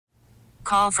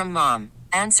Call from mom.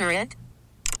 Answer it.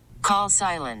 Call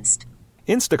silenced.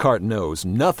 Instacart knows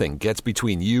nothing gets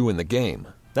between you and the game.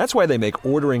 That's why they make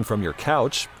ordering from your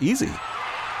couch easy.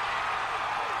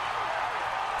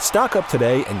 Stock up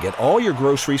today and get all your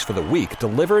groceries for the week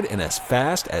delivered in as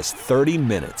fast as 30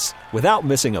 minutes without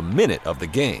missing a minute of the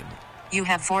game. You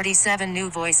have 47 new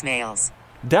voicemails.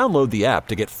 Download the app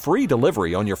to get free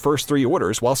delivery on your first 3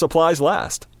 orders while supplies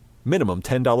last. Minimum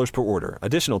 $10 per order.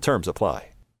 Additional terms apply.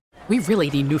 We really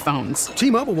need new phones.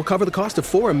 T-Mobile will cover the cost of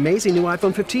 4 amazing new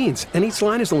iPhone 15s, and each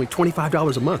line is only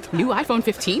 $25 a month. New iPhone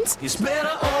 15s? It's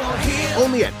better over here.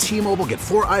 Only at T-Mobile, get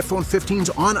 4 iPhone 15s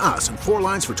on us and 4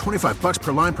 lines for $25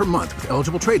 per line per month with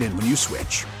eligible trade-in when you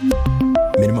switch.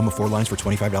 Minimum of 4 lines for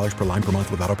 $25 per line per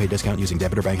month with autopay discount using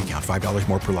debit or bank account. $5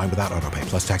 more per line without autopay,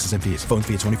 plus taxes and fees. Phone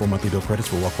fee at 24 monthly bill credits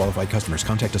for well-qualified customers.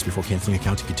 Contact us before canceling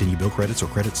account to continue bill credits or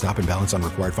credit stop and balance on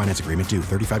required finance agreement due.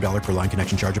 $35 per line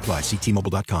connection charge applies. See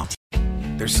T-Mobile.com.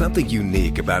 There's something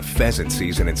unique about pheasant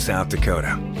season in South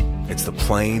Dakota. It's the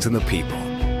plains and the people.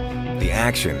 The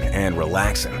action and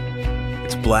relaxing.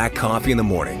 It's black coffee in the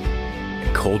morning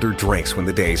and colder drinks when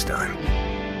the day's done.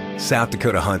 South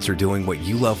Dakota hunts are doing what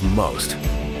you love most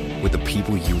with the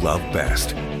people you love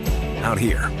best. Out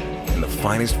here in the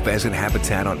finest pheasant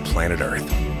habitat on planet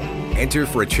Earth. Enter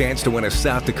for a chance to win a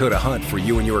South Dakota hunt for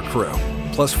you and your crew.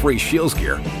 Plus free Shields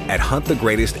gear at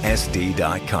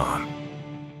huntthegreatestsd.com.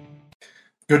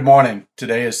 Good morning.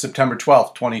 Today is September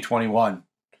 12th, 2021.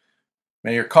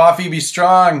 May your coffee be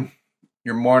strong,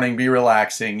 your morning be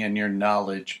relaxing, and your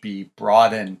knowledge be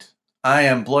broadened. I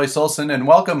am Blois Olson, and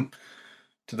welcome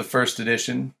to the first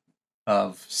edition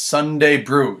of Sunday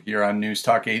Brew here on News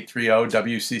Talk 830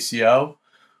 WCCO.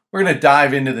 We're going to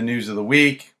dive into the news of the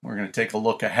week. We're going to take a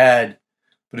look ahead.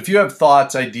 But if you have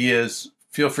thoughts, ideas,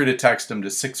 feel free to text them to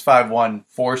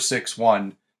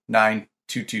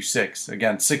 651-461-9226.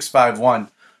 Again,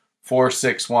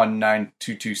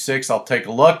 651-461-9226. I'll take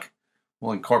a look.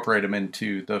 We'll incorporate them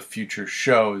into the future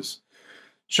shows.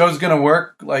 Show's going to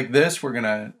work like this. We're going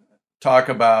to talk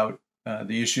about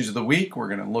the issues of the week. We're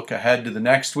going to look ahead to the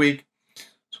next week.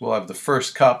 So we'll have the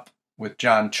first cup with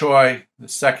John Choi. The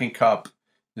second cup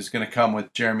is going to come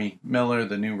with Jeremy Miller,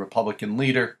 the new Republican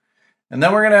leader. And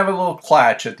then we're going to have a little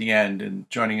clatch at the end. And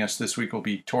joining us this week will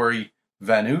be Torey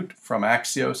Van Oot from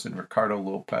Axios and Ricardo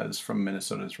Lopez from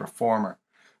Minnesota's Reformer.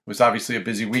 It was obviously a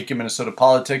busy week in Minnesota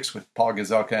politics with Paul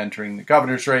Gazelka entering the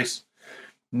governor's race.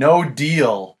 No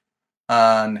deal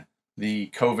on the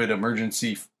COVID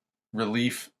emergency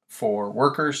relief for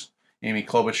workers. Amy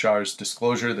Klobuchar's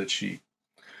disclosure that she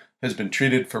has been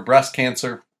treated for breast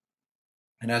cancer.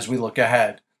 And as we look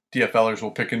ahead, DFLers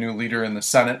will pick a new leader in the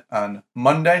Senate on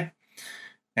Monday.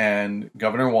 And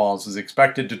Governor Walz is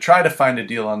expected to try to find a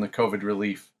deal on the COVID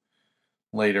relief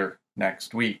later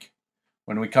next week.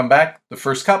 When we come back, the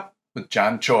first cup with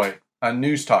John Choi on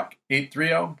News Talk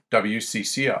 830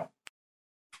 WCCO.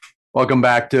 Welcome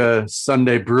back to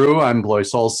Sunday Brew. I'm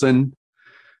Blois Olson.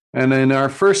 And in our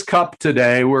first cup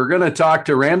today, we're going to talk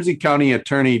to Ramsey County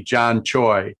Attorney John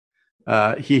Choi.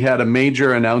 He had a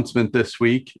major announcement this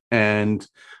week, and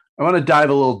I want to dive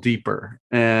a little deeper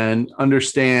and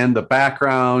understand the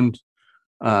background,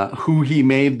 who he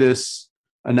made this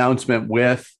announcement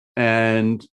with,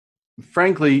 and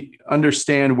frankly,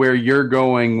 understand where you're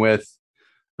going with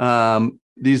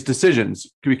these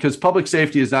decisions, because public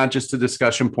safety is not just a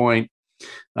discussion point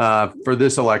for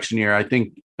this election year. I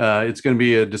think it's going to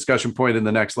be a discussion point in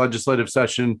the next legislative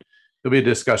session. It'll be a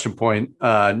discussion point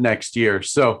next year.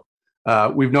 So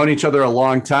we've known each other a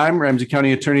long time. Ramsey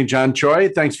County Attorney John Choi,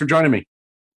 thanks for joining me.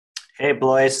 Hey,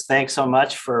 Blois, thanks so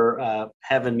much for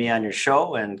having me on your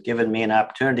show and giving me an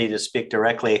opportunity to speak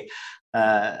directly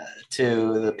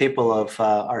to the people of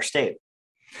our state.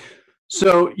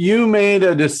 So you made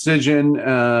a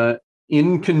decision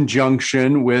in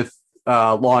conjunction with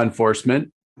law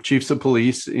enforcement, chiefs of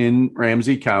police in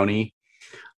Ramsey County,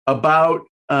 about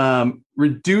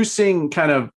reducing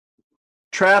kind of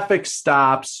traffic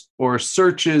stops or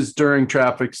searches during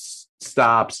traffic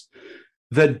stops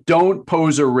that don't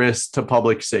pose a risk to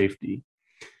public safety.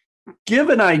 Give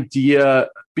an idea,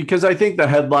 because I think the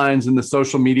headlines and the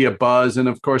social media buzz and,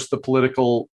 of course, the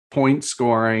political point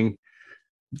scoring,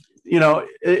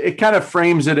 it kind of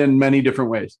frames it in many different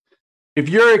ways. If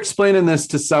you're explaining this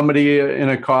to somebody in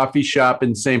a coffee shop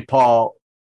in St. Paul,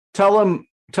 tell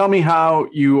me how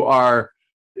you are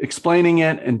explaining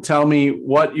it and tell me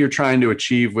what you're trying to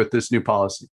achieve with this new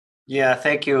policy. Yeah,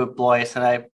 thank you, Blois. And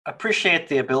I appreciate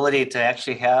the ability to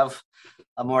actually have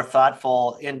a more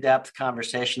thoughtful, in-depth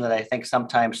conversation that I think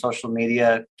sometimes social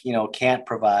media, can't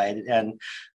provide. And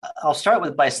I'll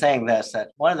start by saying this,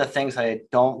 that one of the things I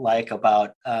don't like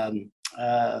about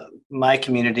my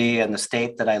community and the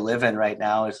state that I live in right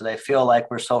now is that I feel like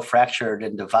we're so fractured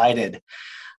and divided,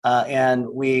 and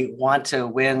we want to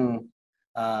win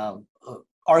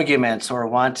arguments or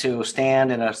want to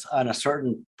stand on a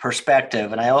certain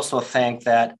perspective. And I also think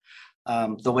that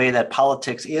the way that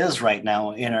politics is right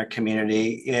now in our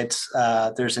community,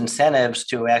 there's incentives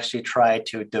to actually try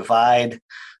to divide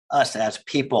us as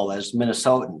people, as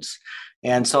Minnesotans.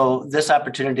 And so this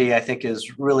opportunity, I think,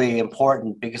 is really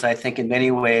important because I think in many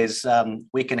ways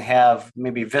we can have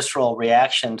maybe visceral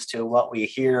reactions to what we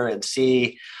hear and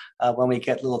see when we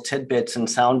get little tidbits and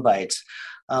sound bites.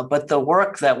 But the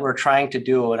work that we're trying to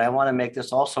do, and I want to make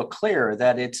this also clear,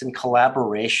 that it's in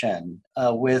collaboration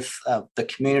with the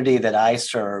community that I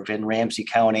serve in Ramsey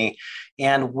County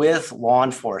and with law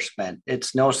enforcement.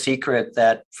 It's no secret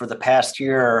that for the past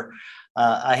year,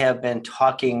 I have been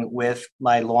talking with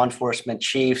my law enforcement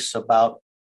chiefs about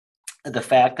the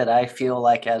fact that I feel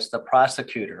like as the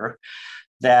prosecutor,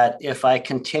 that if I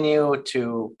continue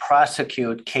to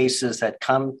prosecute cases that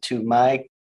come to my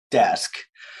desk,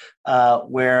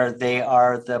 where they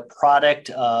are the product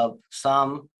of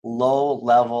some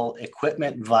low-level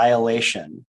equipment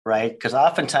violation, right? Because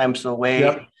oftentimes the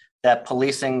way that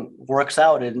policing works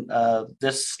out in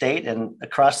this state and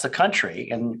across the country,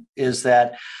 and is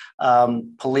that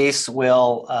police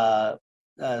will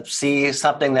see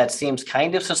something that seems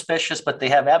kind of suspicious, but they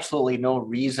have absolutely no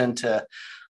reason to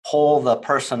pull the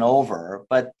person over.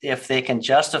 But if they can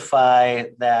justify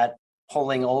that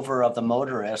pulling over of the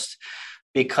motorist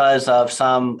because of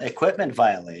some equipment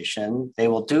violation, they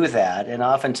will do that. And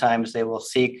oftentimes they will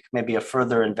seek maybe a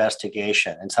further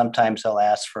investigation. And sometimes they'll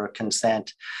ask for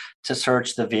consent to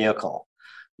search the vehicle.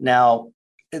 Now,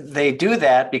 they do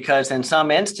that because in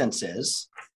some instances,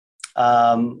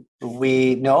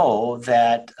 we know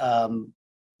that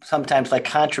sometimes like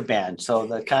contraband, so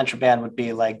the contraband would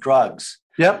be like drugs,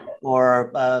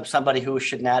 or somebody who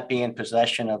should not be in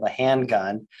possession of a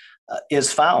handgun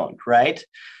is found, right?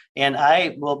 And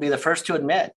I will be the first to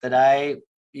admit that I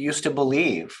used to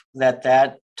believe that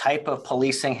that type of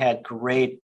policing had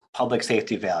great public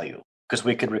safety value because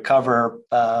we could recover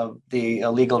the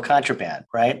illegal contraband,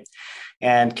 right?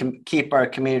 And keep our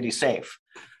community safe.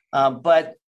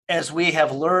 But as we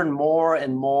have learned more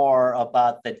and more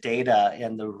about the data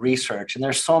and the research, and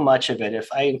there's so much of it, if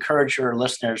I encourage your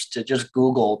listeners to just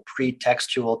Google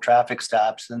pretextual traffic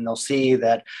stops, and they'll see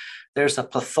that there's a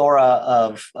plethora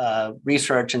of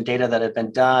research and data that have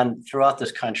been done throughout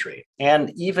this country,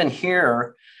 and even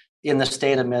here in the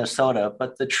state of Minnesota.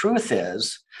 But the truth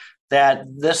is that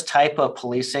this type of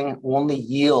policing only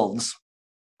yields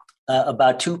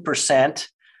about 2%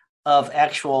 of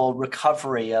actual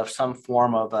recovery of some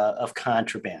form of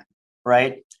contraband,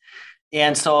 right?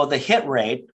 And so the hit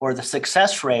rate or the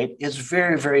success rate is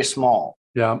very, very small.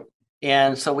 Yeah.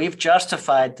 And so we've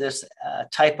justified this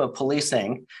type of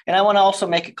policing. And I want to also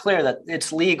make it clear that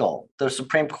it's legal. The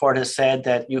Supreme Court has said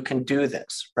that you can do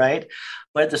this, right?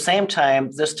 But at the same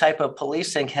time, this type of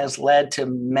policing has led to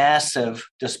massive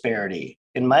disparity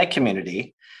in my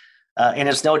community. And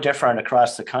it's no different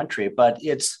across the country, but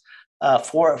it's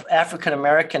for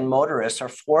African-American motorists are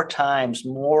 4 times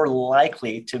more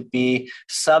likely to be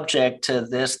subject to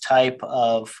this type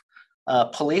of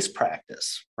police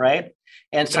practice, right?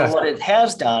 And so what it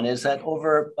has done is that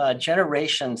over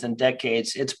generations and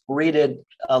decades, it's breeded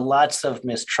lots of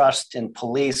mistrust in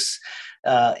police.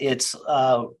 It's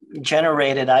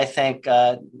generated, I think,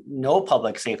 no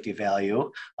public safety value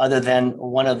other than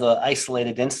one of the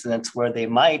isolated incidents where they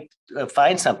might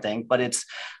find something, but it's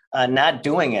not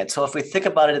doing it. So if we think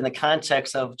about it in the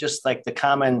context of just like the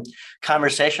common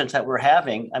conversations that we're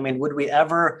having, I mean, would we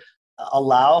ever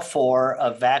allow for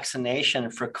a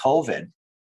vaccination for COVID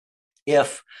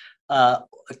if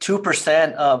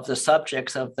 2% of the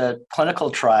subjects of the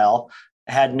clinical trial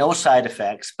had no side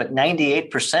effects, but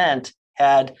 98%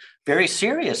 had very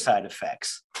serious side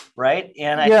effects, right?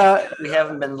 And I think we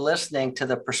haven't been listening to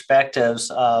the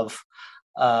perspectives of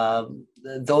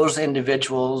those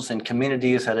individuals and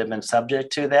communities that have been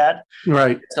subject to that.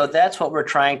 Right. So that's what we're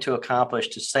trying to accomplish,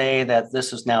 to say that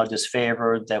this is now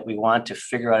disfavored, that we want to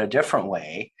figure out a different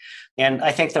way. And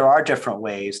I think there are different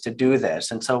ways to do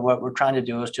this. And so what we're trying to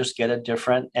do is just get a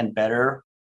different and better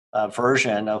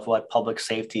version of what public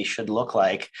safety should look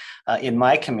like in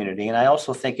my community. And I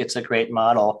also think it's a great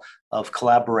model of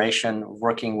collaboration,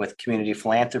 working with community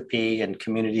philanthropy and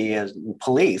community as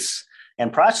police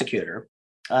and prosecutor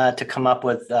to come up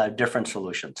with different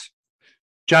solutions.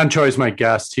 John Choi is my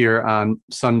guest here on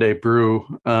Sunday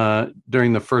Brew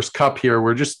during the first cup here.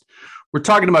 We're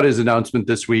talking about his announcement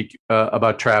this week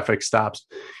about traffic stops.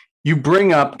 you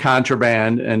bring up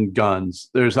contraband and guns.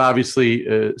 There's obviously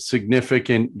a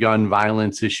significant gun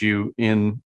violence issue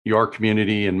in your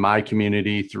community and my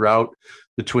community throughout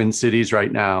the Twin Cities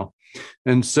right now.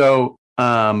 And so,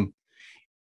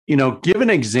 give an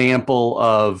example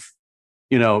of,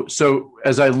 so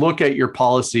as I look at your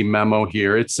policy memo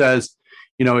here, it says,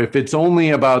 if it's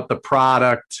only about the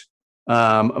product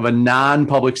of a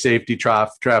non-public safety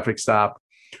traffic stop,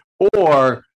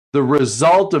 or the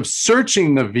result of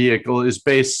searching the vehicle is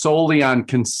based solely on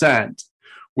consent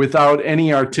without any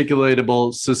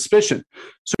articulatable suspicion.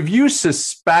 So if you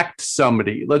suspect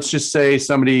somebody, let's just say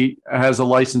somebody has a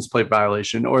license plate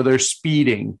violation or they're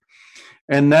speeding,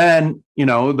 and then,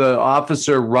 the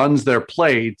officer runs their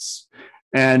plates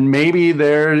and maybe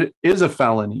there is a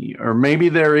felony or maybe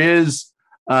there is,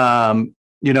 a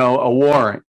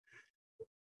warrant,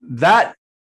 that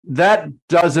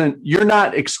doesn't, you're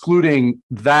not excluding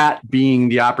that being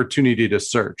the opportunity to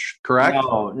search, correct?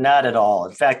 No, not at all.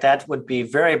 In fact, that would be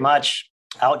very much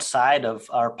outside of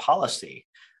our policy.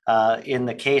 In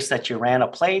the case that you ran a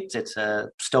plate, it's a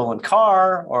stolen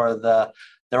car, or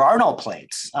there are no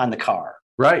plates on the car.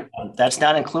 Right. That's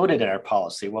not included in our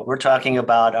policy. What we're talking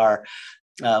about are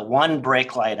one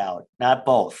brake light out, not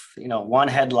both. One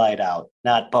headlight out,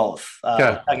 not both.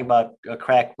 We're talking about a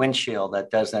cracked windshield that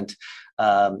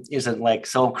isn't like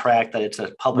so cracked that it's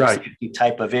a public safety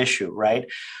type of issue, right?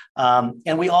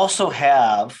 And we also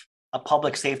have a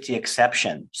public safety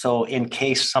exception. So in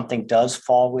case something does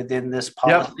fall within this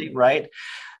policy, right?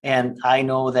 And I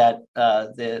know that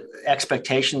the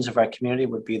expectations of our community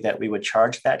would be that we would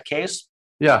charge that case.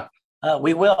 Yeah.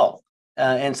 We will.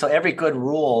 And so every good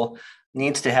rule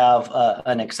needs to have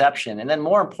an exception. And then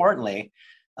more importantly,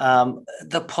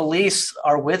 the police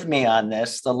are with me on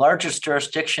this. The largest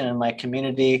jurisdiction in my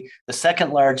community, the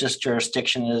second largest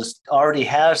jurisdiction, already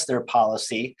has their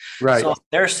policy. Right. So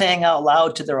they're saying out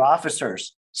loud to their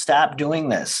officers, stop doing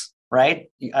this, right?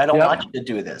 I don't want you to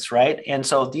do this, right? And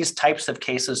so these types of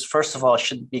cases, first of all,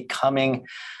 should be coming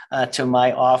to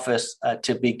my office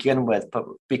to begin with, but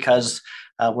because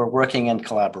we're working in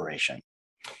collaboration.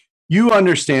 You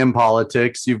understand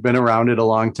politics. You've been around it a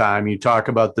long time. You talk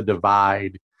about the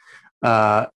divide.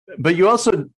 But you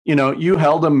also, you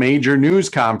held a major news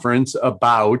conference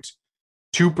about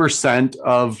 2%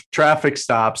 of traffic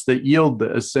stops that yield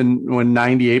this, and when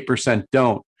 98%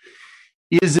 don't.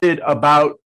 Is it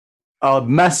about a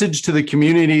message to the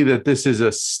community that this is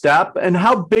a step? And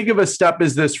how big of a step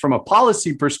is this from a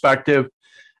policy perspective?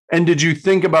 And did you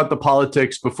think about the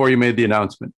politics before you made the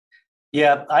announcement?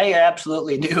 Yeah, I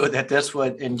absolutely knew that this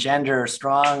would engender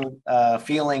strong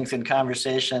feelings and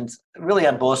conversations really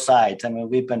on both sides. I mean,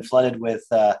 we've been flooded with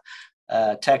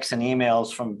texts and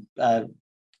emails from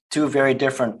two very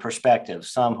different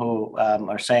perspectives. Some who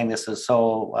are saying this is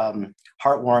so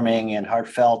heartwarming and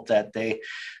heartfelt that they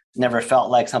never felt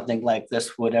like something like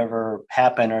this would ever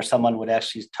happen, or someone would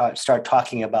actually start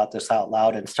talking about this out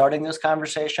loud and starting this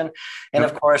conversation. And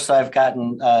of course, I've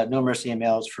gotten numerous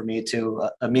emails for me to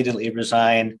immediately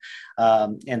resign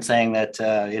and saying that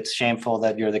it's shameful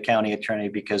that you're the county attorney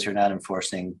because you're not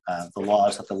enforcing the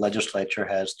laws that the legislature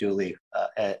has duly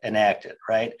enacted,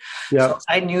 right? Yeah. So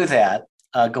I knew that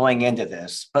going into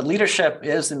this, but leadership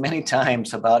is many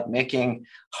times about making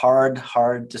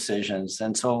hard decisions.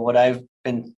 And so what I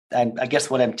guess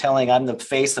what I'm telling, I'm the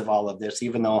face of all of this,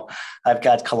 even though I've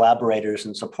got collaborators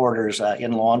and supporters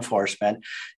in law enforcement,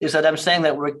 is that I'm saying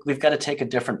that we've got to take a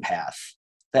different path.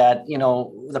 That,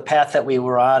 the path that we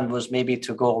were on was maybe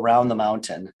to go around the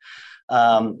mountain.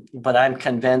 But I'm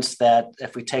convinced that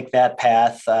if we take that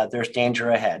path, there's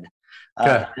danger ahead.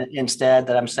 Instead,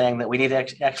 that I'm saying that we need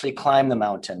to actually climb the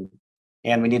mountain,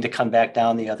 and we need to come back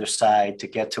down the other side to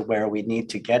get to where we need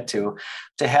to get to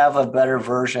have a better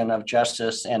version of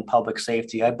justice and public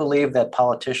safety. I believe that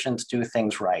politicians do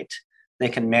things right. They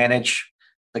can manage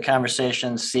the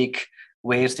conversation, seek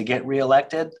ways to get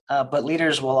reelected, but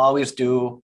leaders will always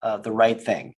do the right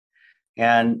thing.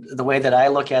 And the way that I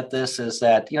look at this is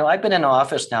that, I've been in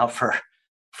office now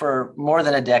for more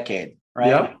than a decade, right?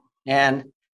 Yep. And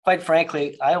quite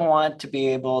frankly, I want to be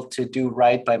able to do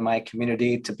right by my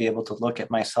community, to be able to look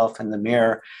at myself in the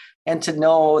mirror and to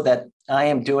know that I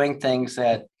am doing things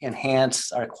that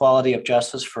enhance our quality of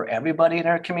justice for everybody in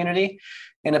our community.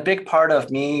 And a big part of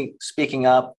me speaking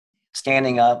up,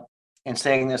 standing up, and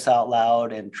saying this out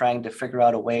loud and trying to figure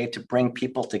out a way to bring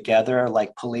people together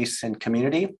like police and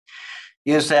community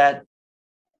is that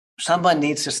someone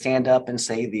needs to stand up and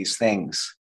say these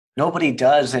things. Nobody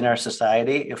does in our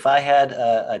society. If I had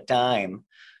a dime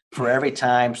for every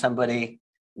time somebody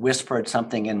whispered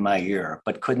something in my ear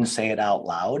but couldn't say it out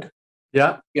loud,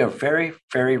 Yeah. You're a very,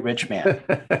 very rich man.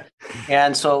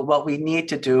 And so what we need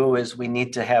to do is we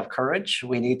need to have courage.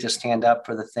 We need to stand up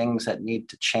for the things that need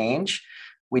to change.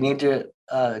 We need to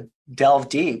delve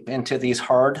deep into these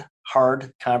hard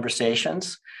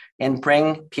conversations and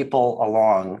bring people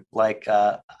along like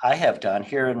I have done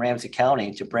here in Ramsey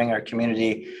County to bring our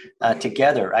community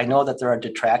together. I know that there are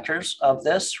detractors of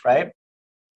this, right?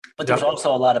 But there's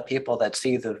also a lot of people that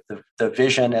see the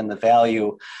vision and the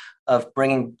value of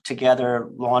bringing together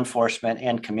law enforcement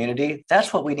and community.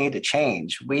 That's what we need to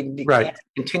change. We can't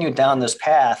continue down this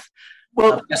path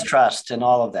of mistrust and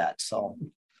all of that. So,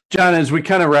 John, as we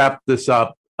kind of wrap this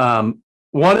up, one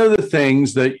of the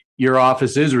things that your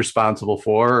office is responsible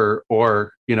for,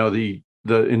 or the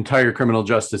entire criminal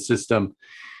justice system,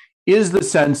 is the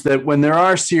sense that when there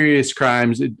are serious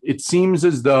crimes, it seems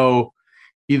as though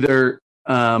either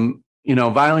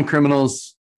violent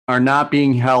criminals are not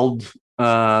being held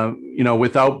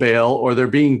without bail, or they're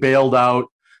being bailed out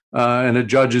and a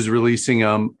judge is releasing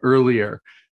them earlier.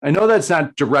 I know that's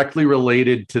not directly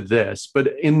related to this, but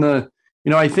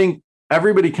I think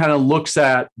everybody kind of looks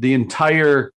at the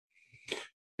entire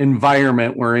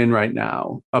environment we're in right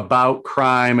now about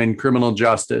crime and criminal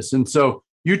justice. And so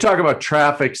you talk about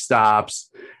traffic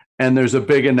stops and there's a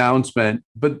big announcement,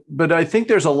 but I think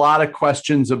there's a lot of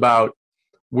questions about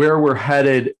where we're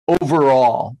headed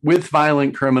overall with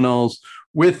violent criminals,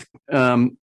 with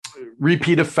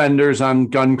repeat offenders on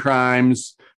gun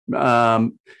crimes.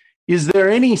 Is there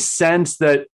any sense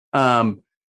that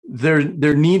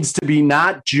there needs to be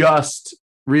not just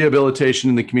rehabilitation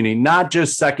in the community, not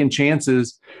just second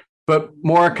chances, but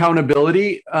more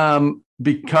accountability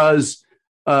because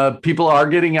people are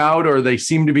getting out or they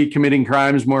seem to be committing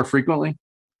crimes more frequently?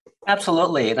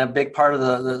 Absolutely. And a big part of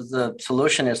the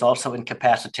solution is also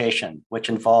incapacitation, which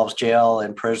involves jail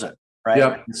and prison, right?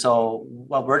 Yep. And so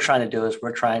what we're trying to do is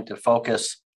we're trying to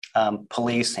focus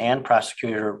police and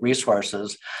prosecutor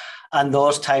resources on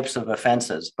those types of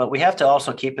offenses. But we have to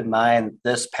also keep in mind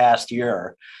this past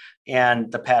year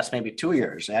and the past maybe 2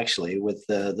 years, actually, with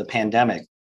the pandemic,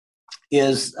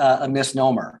 is a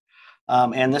misnomer.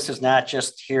 And this is not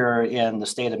just here in the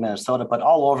state of Minnesota, but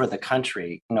all over the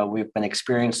country. We've been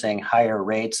experiencing higher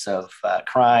rates of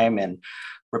crime and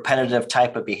repetitive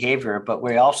type of behavior, but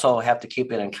we also have to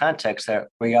keep it in context that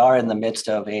we are in the midst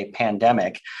of a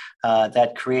pandemic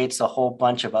that creates a whole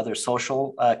bunch of other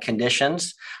social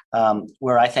conditions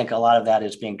where I think a lot of that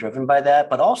is being driven by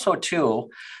that, but also too,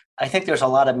 I think there's a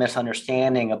lot of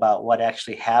misunderstanding about what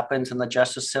actually happens in the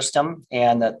justice system,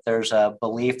 and that there's a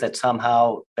belief that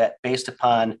somehow that based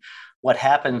upon what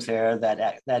happens there,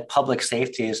 that public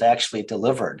safety is actually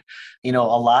delivered. A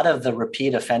lot of the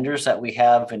repeat offenders that we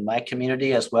have in my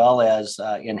community, as well as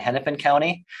in Hennepin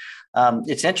County,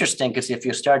 it's interesting because if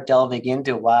you start delving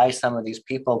into why some of these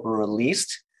people were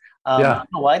released,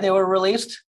 why they were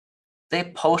released, they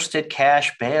posted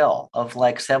cash bail of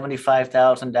like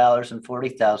 $75,000 and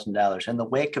 $40,000 in the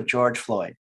wake of George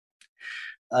Floyd.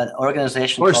 An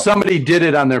organization, or somebody did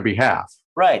it on their behalf.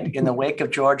 Right. In the wake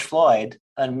of George Floyd,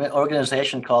 an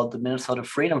organization called the Minnesota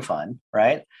Freedom Fund,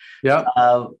 right? Yeah.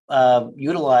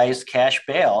 Utilized cash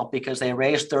bail because they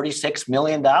raised $36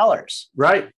 million.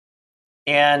 Right.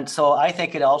 And so I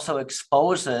think it also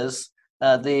exposes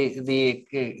the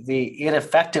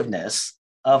ineffectiveness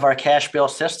of our cash bail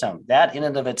system. That in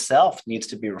and of itself needs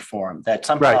to be reformed, that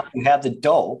somehow you have the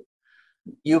dough,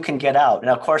 you can get out. And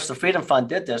of course, the Freedom Fund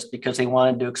did this because they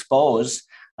wanted to expose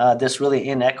this really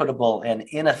inequitable and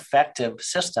ineffective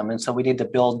system. And so we need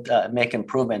to make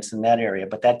improvements in that area.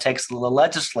 But that takes the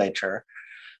legislature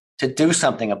to do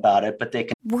something about it, but they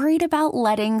can. Worried about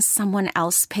letting someone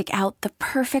else pick out the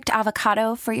perfect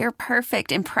avocado for your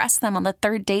perfect impress them on the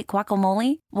third date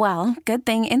guacamole? Well, good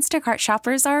thing Instacart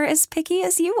shoppers are as picky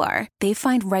as you are. They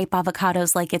find ripe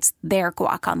avocados like it's their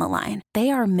guac on the line.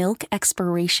 They are milk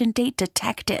expiration date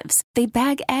detectives. They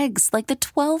bag eggs like the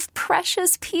 12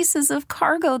 precious pieces of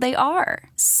cargo they are.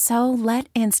 So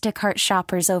let Instacart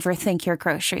shoppers overthink your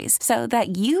groceries so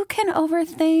that you can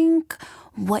overthink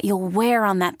what you'll wear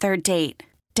on that third date.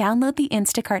 Download the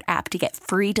Instacart app to get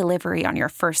free delivery on your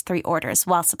first 3 orders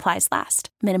while supplies last.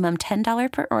 Minimum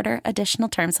 $10 per order. Additional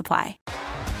terms apply.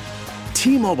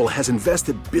 T-Mobile has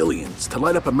invested billions to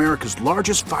light up America's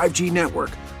largest 5G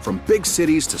network, from big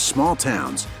cities to small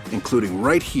towns, including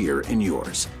right here in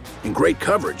yours. And great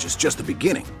coverage is just the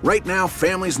beginning. Right now,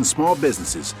 families and small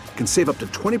businesses can save up to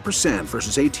 20%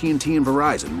 versus AT&T and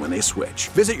Verizon when they switch.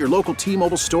 Visit your local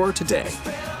T-Mobile store today.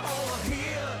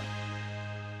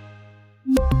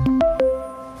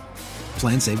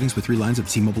 Plan savings with 3 lines of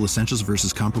T-Mobile Essentials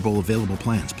versus comparable available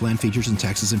plans. Plan features and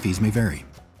taxes and fees may vary.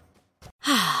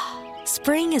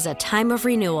 Spring is a time of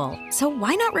renewal, so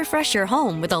why not refresh your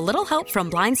home with a little help from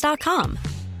Blinds.com?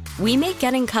 We make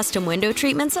getting custom window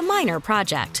treatments a minor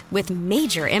project with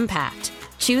major impact.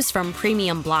 Choose from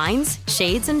premium blinds,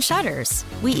 shades, and shutters.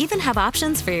 We even have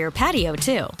options for your patio,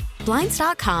 too.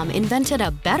 Blinds.com invented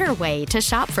a better way to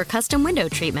shop for custom window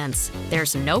treatments.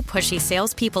 There's no pushy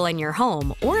salespeople in your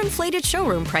home or inflated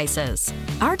showroom prices.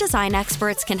 Our design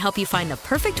experts can help you find the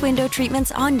perfect window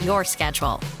treatments on your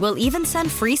schedule. We'll even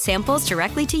send free samples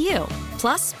directly to you.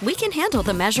 Plus, we can handle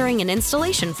the measuring and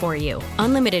installation for you.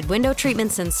 Unlimited window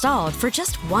treatments installed for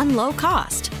just one low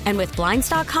cost. And with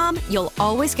Blinds.com, you'll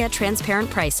always get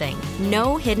transparent pricing.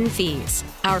 No hidden fees.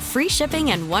 Our free shipping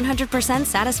and 100%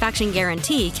 satisfaction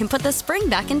guarantee can put the spring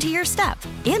back into your step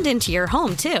and into your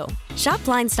home, too. Shop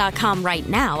Blinds.com right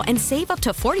now and save up to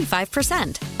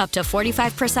 45%. Up to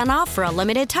 45% off for a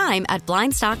limited time at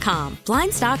Blinds.com.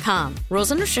 Blinds.com. Rules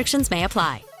and restrictions may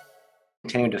apply.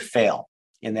 Continue to fail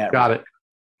in that. Got it.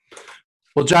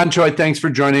 Well, John Choi, thanks for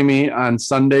joining me on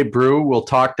Sunday Brew. We'll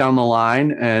talk down the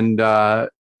line, and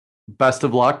best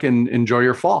of luck and enjoy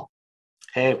your fall.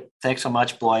 Hey, thanks so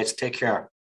much, Blois. Take care.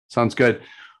 Sounds good.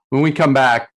 When we come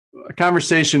back, a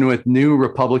conversation with new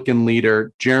Republican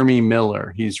leader Jeremy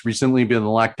Miller. He's recently been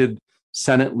elected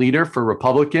Senate leader for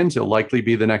Republicans. He'll likely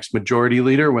be the next majority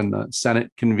leader when the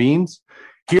Senate convenes.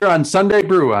 Here on Sunday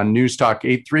Brew on News Talk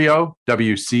 830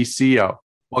 WCCO.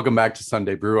 Welcome back to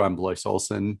Sunday Brew. I'm Blois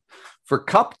Olson. For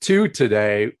Cup 2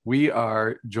 today, we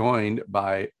are joined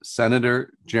by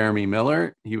Senator Jeremy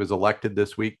Miller. He was elected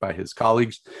this week by his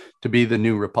colleagues to be the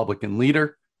new Republican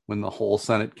leader. When the whole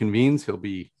Senate convenes, he'll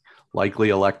be likely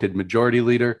elected majority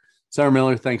leader. Senator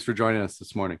Miller, thanks for joining us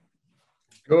this morning.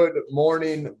 Good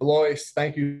morning, Blois.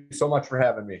 Thank you so much for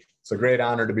having me. It's a great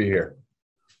honor to be here.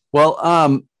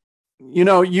 Well,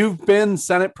 you've been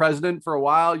Senate president for a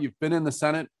while. You've been in the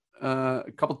Senate a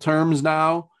couple terms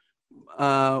now.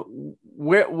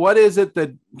 What is it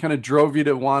that kind of drove you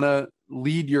to want to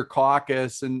lead your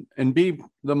caucus and be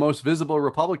the most visible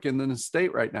Republican in the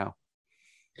state right now?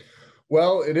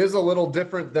 Well, it is a little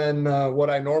different than what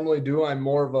I normally do. I'm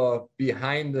more of a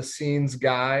behind the scenes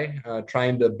guy,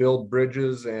 trying to build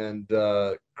bridges and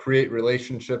create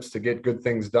relationships to get good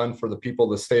things done for the people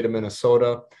of the state of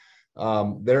Minnesota.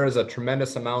 There is a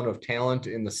tremendous amount of talent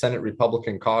in the Senate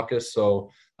Republican caucus.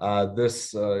 So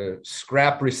this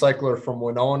scrap recycler from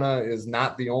Winona is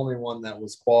not the only one that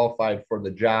was qualified for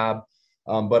the job.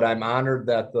 But I'm honored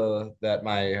that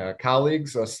my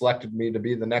colleagues selected me to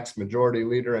be the next majority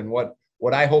leader. And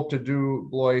what I hope to do,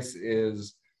 Blois,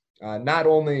 is not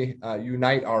only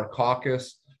unite our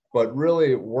caucus, but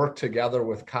really work together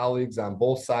with colleagues on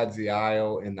both sides of the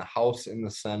aisle in the House and the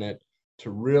Senate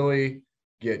to really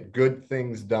get good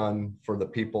things done for the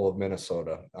people of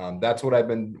Minnesota. That's what I've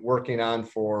been working on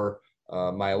for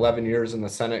my 11 years in the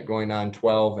Senate, going on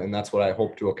 12, and that's what I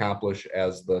hope to accomplish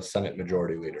as the Senate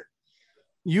Majority Leader.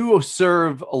 You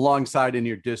serve alongside in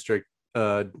your district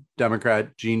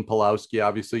Democrat Gene Pawlowski.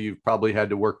 Obviously, you've probably had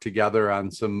to work together on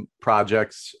some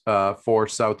projects for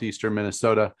southeastern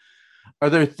Minnesota. Are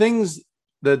there things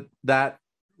that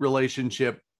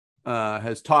relationship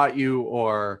has taught you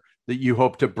or that you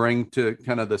hope to bring to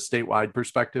kind of the statewide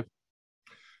perspective?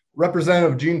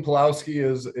 Representative Gene Pawlowski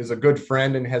is a good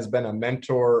friend and has been a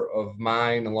mentor of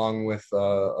mine, along with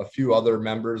a few other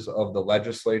members of the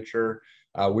legislature.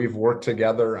 We've worked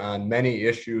together on many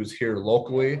issues here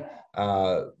locally.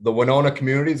 The Winona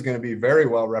community is going to be very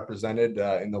well represented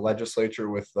in the legislature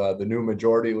with the new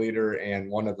majority leader and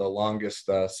one of the longest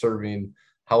serving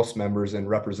House members in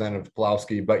Representative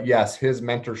Pawlowski. But yes, his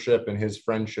mentorship and his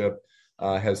friendship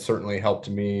has certainly helped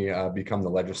me become the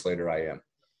legislator I am.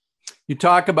 You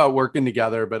talk about working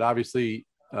together, but obviously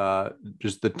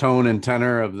just the tone and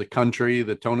tenor of the country,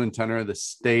 the tone and tenor of the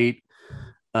state,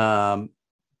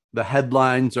 the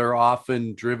headlines are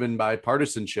often driven by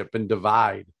partisanship and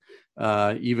divide,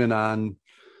 even on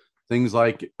things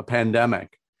like a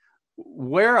pandemic.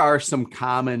 Where are some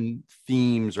common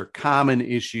themes or common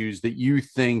issues that you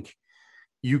think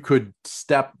you could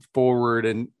step forward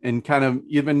and kind of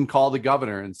even call the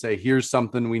governor and say, here's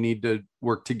something we need to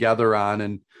work together on?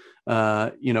 And,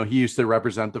 he used to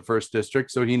represent the 1st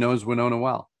District, so he knows Winona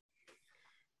well.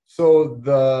 So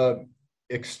the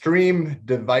extreme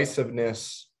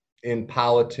divisiveness in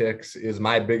politics is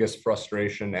my biggest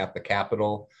frustration at the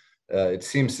Capitol. It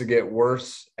seems to get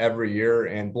worse every year.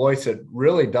 And Blois, it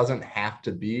really doesn't have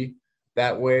to be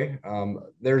that way.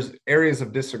 There's areas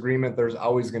of disagreement. There's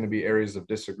always going to be areas of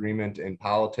disagreement in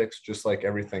politics, just like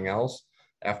everything else.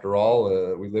 After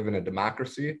all, we live in a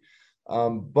democracy.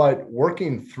 But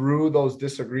working through those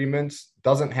disagreements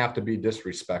doesn't have to be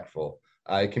disrespectful.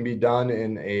 It can be done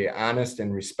in a honest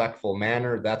and respectful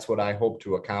manner. That's what I hope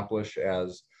to accomplish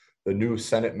as the new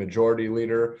Senate Majority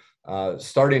Leader.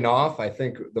 Starting off, I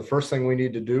think the first thing we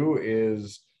need to do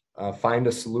is find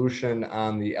a solution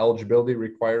on the eligibility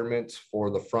requirements for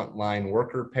the frontline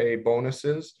worker pay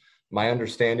bonuses. My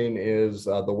understanding is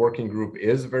the working group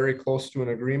is very close to an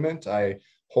agreement. I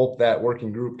hope that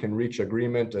working group can reach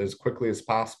agreement as quickly as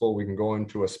possible. We can go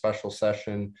into a special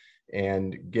session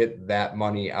and get that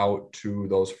money out to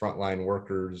those frontline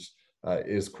workers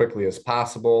as quickly as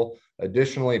possible.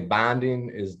 Additionally, bonding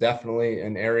is definitely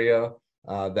an area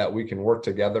that we can work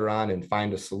together on and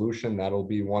find a solution. That'll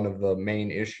be one of the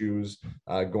main issues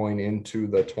going into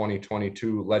the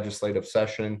 2022 legislative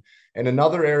session. And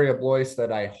another area, Blois,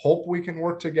 that I hope we can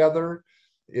work together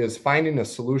is finding a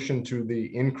solution to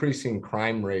the increasing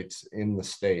crime rates in the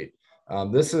state.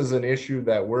 This is an issue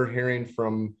that we're hearing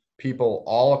from people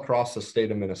all across the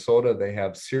state of Minnesota. They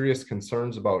have serious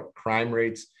concerns about crime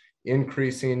rates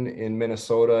increasing in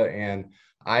Minnesota. And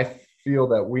I feel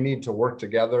that we need to work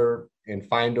together and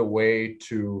find a way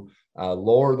to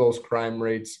lower those crime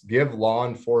rates, give law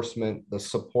enforcement the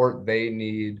support they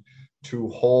need to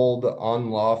hold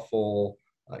unlawful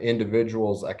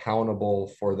individuals accountable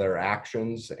for their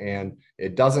actions. And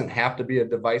it doesn't have to be a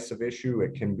divisive issue.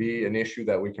 It can be an issue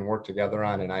that we can work together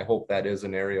on. And I hope that is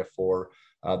an area for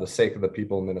the sake of the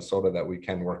people in Minnesota that we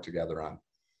can work together on.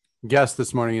 Guest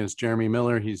this morning is Jeremy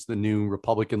Miller. He's the new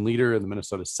Republican leader in the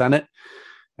Minnesota Senate.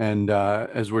 And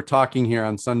as we're talking here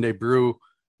on Sunday Brew,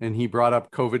 and he brought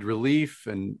up COVID relief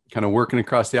and kind of working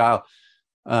across the aisle.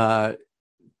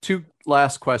 Two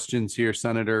last questions here,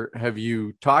 Senator. Have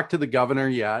you talked to the governor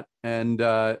yet? And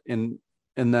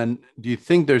then do you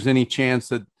think there's any chance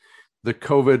that the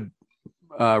COVID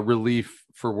relief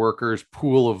for workers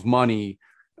pool of money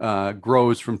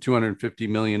grows from $250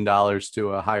 million to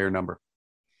a higher number?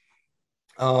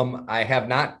 I have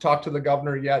not talked to the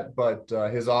governor yet, but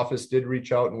his office did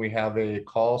reach out and we have a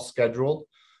call scheduled.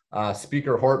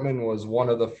 Speaker Hortman was one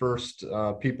of the first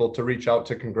people to reach out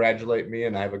to congratulate me,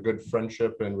 and I have a good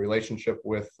friendship and relationship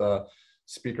with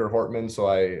Speaker Hortman. So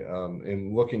I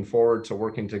am looking forward to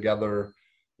working together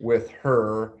with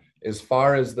her. As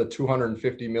far as the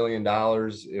 $250 million,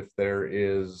 if there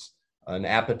is an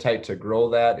appetite to grow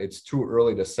that, it's too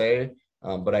early to say.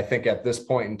 But I think at this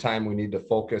point in time, we need to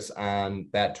focus on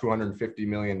that $250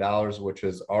 million, which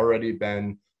has already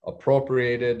been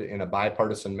appropriated in a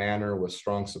bipartisan manner with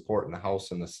strong support in the House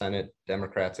and the Senate,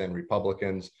 Democrats and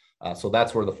Republicans. So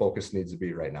that's where the focus needs to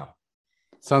be right now.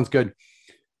 Sounds good.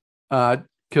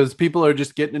 Because people are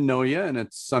just getting to know you and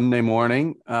it's Sunday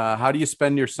morning. How do you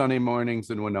spend your Sunday mornings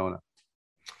in Winona?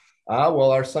 Well,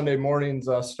 our Sunday mornings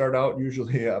start out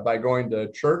usually by going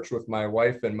to church with my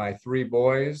wife and my three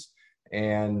boys.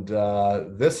 And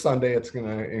this Sunday, it's going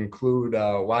to include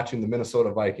watching the Minnesota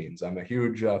Vikings. I'm a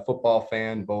huge football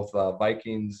fan, both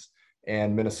Vikings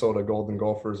and Minnesota Golden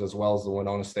Gophers, as well as the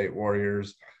Winona State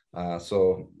Warriors.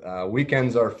 So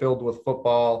weekends are filled with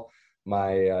football.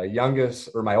 My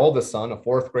oldest son, a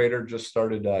fourth grader, just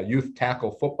started youth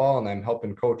tackle football, and I'm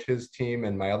helping coach his team.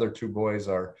 And my other two boys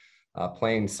are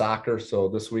playing soccer. So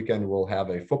this weekend we'll have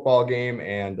a football game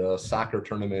and a soccer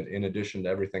tournament in addition to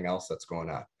everything else that's going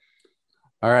on.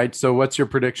 All right. So what's your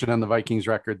prediction on the Vikings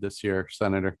record this year,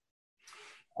 Senator?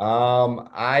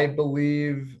 I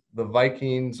believe the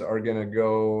Vikings are going to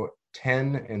go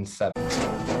 10-7.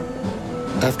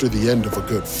 After the end of a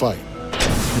good fight,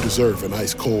 you deserve an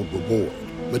ice-cold reward.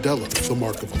 Modelo, the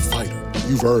mark of a fighter.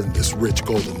 You've earned this rich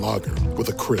golden lager with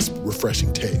a crisp,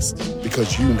 refreshing taste.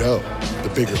 Because you know,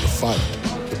 the bigger the fight,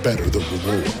 the better the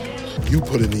reward. You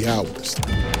put in the hours,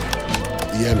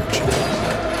 the energy,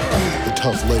 the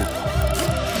tough labor.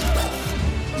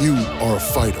 You are a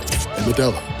fighter, and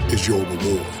Modelo is your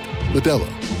reward.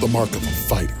 Modelo, the mark of a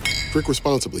fighter. Drink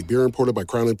responsibly. Beer imported by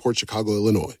Crown Imports, Chicago,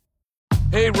 Illinois.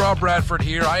 Hey, Rob Bradford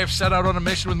here. I have set out on a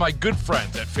mission with my good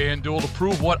friends at FanDuel to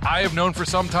prove what I have known for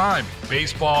some time.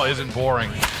 Baseball isn't boring.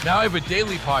 Now I have a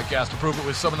daily podcast to prove it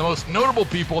with some of the most notable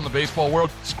people in the baseball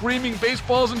world, screaming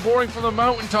baseball isn't boring from the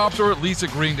mountaintops, or at least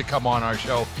agreeing to come on our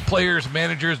show. Players,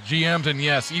 managers, GMs, and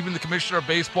yes, even the commissioner of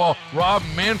baseball, Rob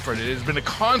Manfred. It has been a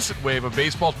constant wave of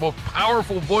baseball's most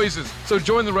powerful voices. So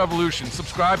join the revolution.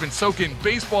 Subscribe and soak in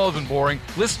Baseball Isn't Boring.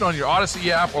 Listen on your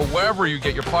Odyssey app or wherever you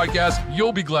get your podcast.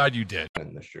 You'll be glad you did.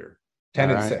 This year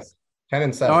 10-6.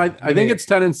 10-7. No, I think it's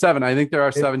 10-7. I think there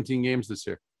are 17 games this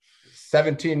year.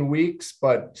 17 weeks,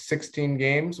 but 16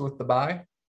 games with the bye.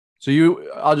 So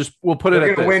we'll put it at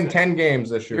this. They're going to win 10 games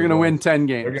this year. You're going to win 10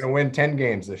 games. They're going to win 10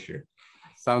 games this year.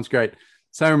 Sounds great.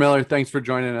 Senator Miller, thanks for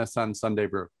joining us on Sunday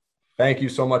Brew. Thank you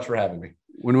so much for having me.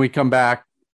 When we come back,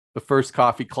 the first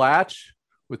coffee clatch,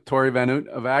 with Torey Van Oot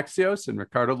of Axios and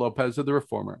Ricardo Lopez of The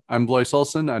Reformer. I'm Blois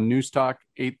Olson on News Talk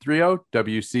 830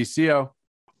 WCCO.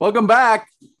 Welcome back.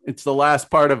 It's the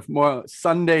last part of more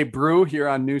Sunday Brew here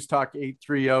on News Talk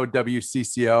 830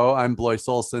 WCCO. I'm Blois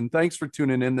Olson. Thanks for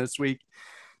tuning in this week.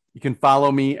 You can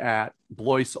follow me at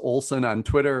Blois Olson on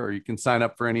Twitter, or you can sign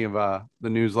up for any of the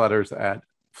newsletters at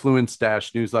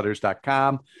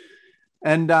fluence-newsletters.com.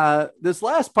 And this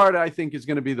last part, I think, is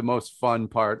going to be the most fun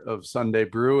part of Sunday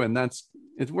Brew, and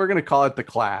we're going to call it the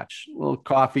Clatch, a little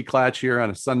coffee clatch here on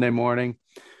a Sunday morning.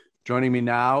 Joining me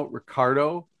now,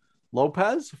 Ricardo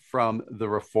Lopez from The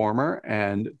Reformer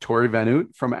and Torey Van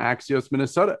Oot from Axios,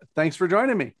 Minnesota. Thanks for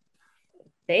joining me.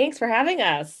 Thanks for having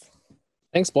us.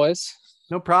 Thanks, boys.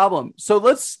 No problem. So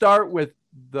let's start with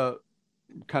the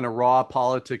kind of raw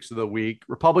politics of the week.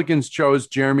 Republicans chose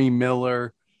Jeremy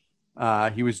Miller.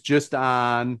 He was just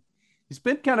on. He's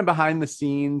been kind of behind the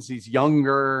scenes. He's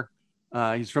younger.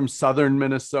 He's from southern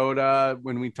Minnesota.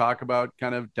 When we talk about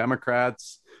kind of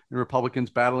Democrats and Republicans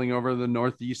battling over the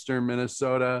northeastern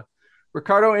Minnesota.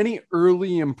 Ricardo, any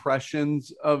early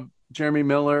impressions of Jeremy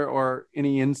Miller or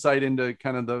any insight into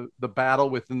kind of the battle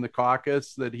within the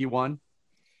caucus that he won?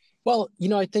 Well,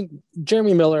 I think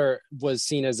Jeremy Miller was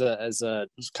seen as a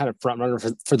kind of front runner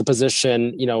for the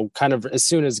position, kind of as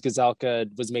soon as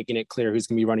Gazelka was making it clear who's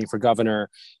going to be running for governor.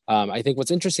 I think what's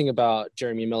interesting about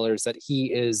Jeremy Miller is that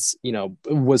he is,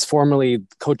 was formerly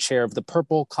co-chair of the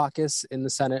Purple Caucus in the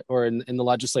Senate or in the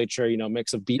legislature,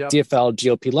 mix of DFL,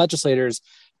 GOP legislators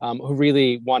who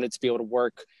really wanted to be able to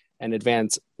work and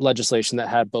advance legislation that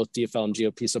had both DFL and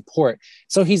GOP support.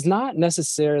 So he's not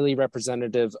necessarily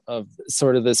representative of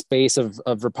sort of this base of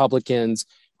Republicans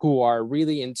who are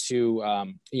really into,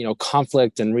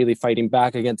 conflict and really fighting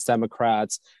back against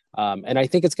Democrats. And I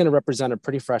think it's going to represent a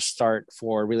pretty fresh start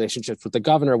for relationships with the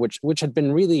governor, which had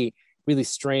been really, really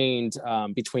strained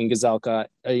between Gazelka,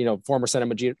 former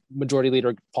Senate Majority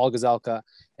Leader Paul Gazelka,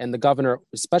 and the governor,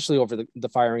 especially over the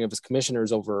firing of his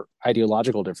commissioners over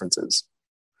ideological differences.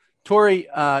 Torey,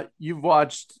 you've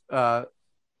watched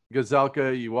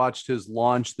Gazelka, you watched his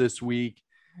launch this week.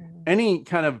 Any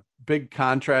kind of big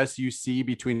contrast you see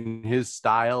between his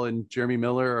style and Jeremy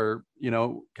Miller, or,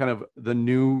 kind of the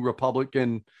new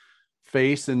Republican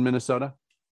face in Minnesota?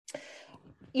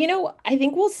 I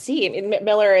think we'll see. I mean,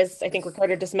 Miller is, I think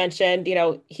Ricardo just mentioned,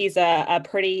 he's a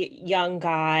pretty young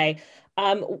guy.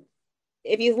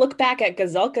 If you look back at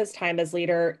Gazelka's time as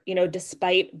leader,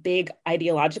 despite big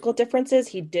ideological differences,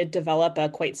 he did develop a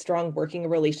quite strong working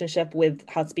relationship with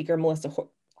House Speaker Melissa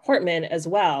Hortman as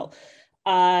well.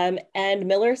 And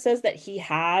Miller says that he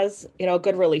has, a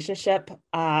good relationship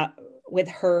with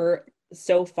her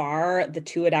so far. The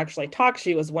two had actually talked.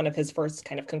 She was one of his first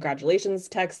kind of congratulations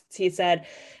texts, he said.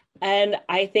 And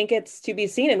I think it's to be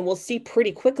seen, and we'll see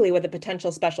pretty quickly with a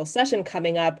potential special session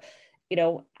coming up,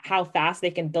 how fast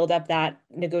they can build up that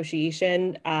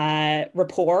negotiation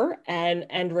rapport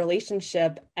and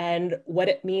relationship, and what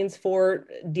it means for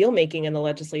deal making in the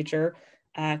legislature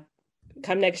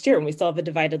come next year when we still have a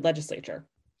divided legislature.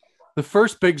 The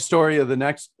first big story of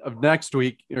next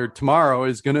week or tomorrow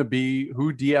is going to be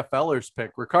who DFLers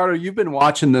pick. Ricardo, you've been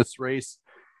watching this race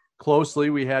closely.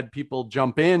 We had people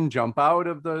jump in, jump out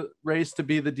of the race to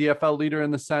be the DFL leader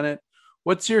in the Senate.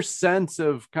 What's your sense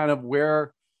of kind of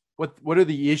what are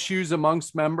the issues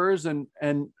amongst members, and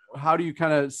how do you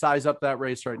kind of size up that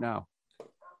race right now?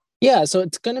 Yeah, so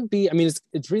it's going to be,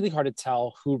 it's really hard to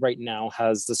tell who right now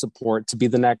has the support to be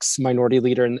the next minority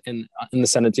leader in the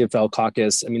Senate DFL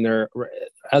caucus.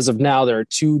 As of now, there are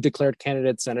two declared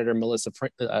candidates, Senator Melissa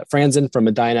Franzen from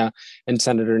Medina and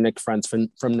Senator Nick Frentz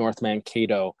from North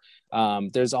Mankato.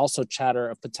 There's also chatter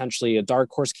of potentially a dark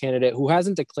horse candidate who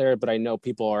hasn't declared, but I know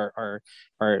people are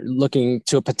looking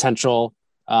to a potential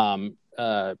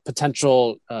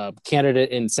candidate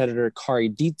in Senator Kari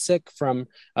Dietzig from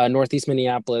Northeast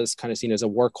Minneapolis, kind of seen as a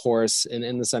workhorse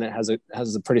in the Senate, has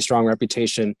a pretty strong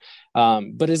reputation.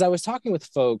 But as I was talking with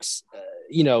folks,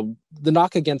 the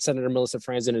knock against Senator Melissa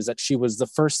Franzen is that she was the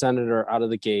first senator out of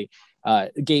the gate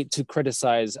to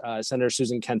criticize Senator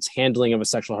Susan Kent's handling of a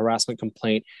sexual harassment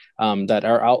complaint that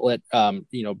our outlet,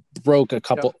 broke a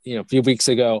few weeks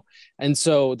ago. And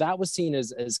so that was seen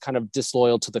as kind of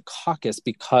disloyal to the caucus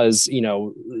because,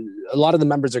 a lot of the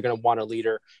members are going to want a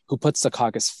leader who puts the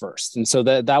caucus first. And so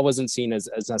that wasn't seen as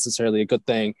necessarily a good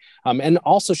thing. And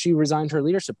also she resigned her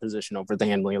leadership position over the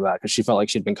handling of that because she felt like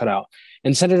she'd been cut out.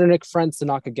 And Senator Nick Frentz, the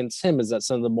knock against him is that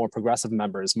some of the more progressive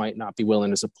members might not be willing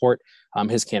to support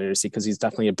his candidacy because he's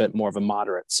definitely a bit more of a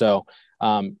moderate. So,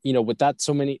 with that,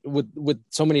 so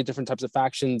many different types of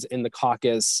factions in the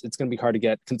caucus, it's going to be hard to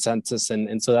get consensus.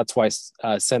 And so that's why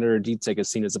Senator Dietzig is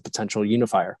seen as a potential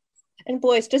unifier. And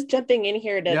Blois, just jumping in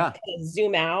here to Yeah. kind of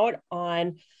zoom out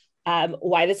on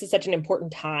why this is such an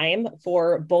important time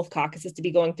for both caucuses to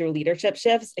be going through leadership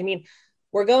shifts. I mean,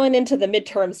 we're going into the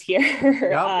midterms here.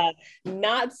 Yep.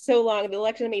 Not so long. The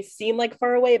election may seem like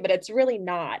far away, but it's really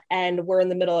not. And we're in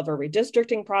the middle of a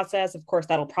redistricting process. Of course,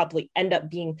 that'll probably end up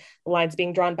being lines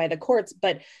being drawn by the courts.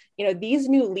 But these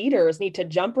new leaders need to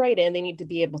jump right in. They need to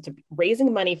be able to be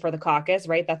raising money for the caucus,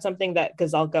 right? That's something that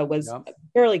Gazelka was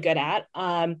fairly good at.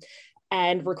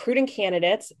 And recruiting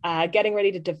candidates, getting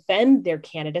ready to defend their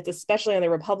candidates, especially on the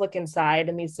Republican side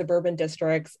in these suburban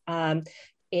districts.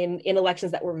 In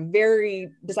elections that were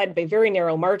decided by very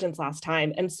narrow margins last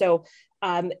time. And so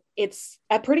it's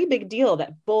a pretty big deal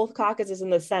that both caucuses in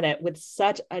the Senate with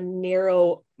such a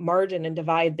narrow margin and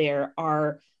divide there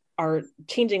are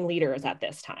changing leaders at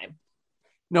this time.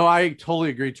 No, I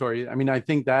totally agree, Torey. I mean, I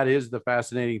think that is the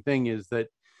fascinating thing, is that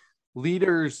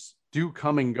leaders do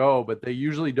come and go, but they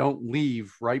usually don't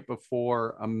leave right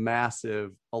before a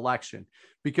massive election,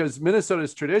 because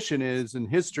Minnesota's tradition is, and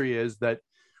history is, that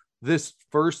this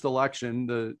first election,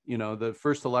 the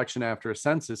first election after a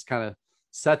census, kind of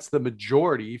sets the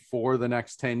majority for the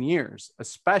next 10 years,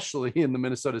 especially in the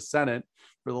Minnesota Senate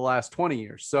for the last 20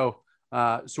 years. So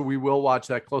we will watch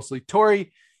that closely.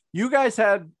 Torey, you guys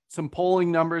had some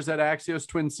polling numbers at Axios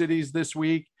Twin Cities this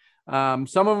week. Some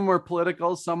of them were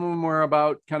political. Some of them were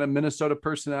about kind of Minnesota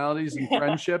personalities and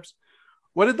friendships.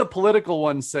 What did the political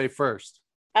ones say first?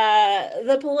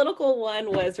 The political one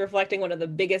was reflecting one of the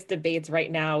biggest debates right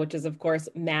now, which is, of course,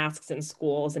 masks in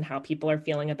schools and how people are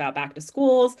feeling about back to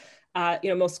schools.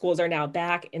 Most schools are now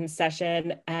back in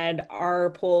session, and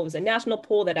our poll was a national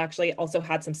poll that actually also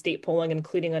had some state polling,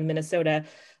 including on Minnesota.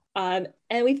 And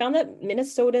we found that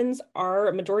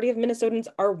a majority of Minnesotans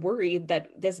are worried that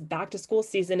this back to school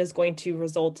season is going to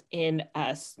result in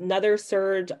another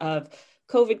surge of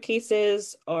COVID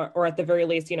cases, or at the very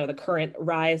least, the current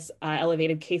rise,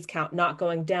 elevated case count not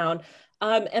going down.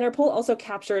 And our poll also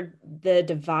captured the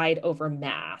divide over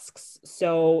masks.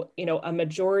 So, a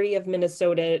majority of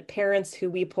Minnesota parents who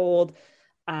we polled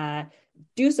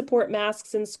do support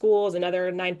masks in schools. Another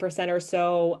 9% or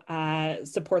so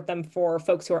support them for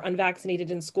folks who are unvaccinated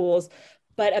in schools.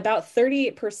 But about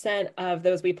 38% of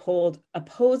those we polled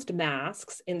opposed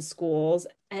masks in schools.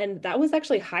 And that was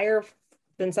actually higher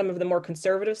than some of the more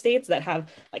conservative states that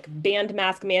have banned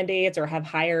mask mandates or have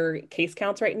higher case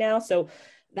counts right now. So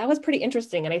that was pretty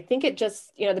interesting. And I think it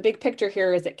just, the big picture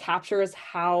here is it captures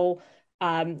how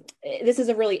this is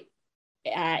a really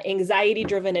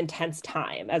anxiety-driven, intense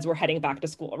time as we're heading back to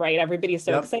school, right? Everybody's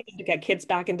so excited to get kids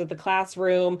back into the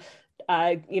classroom,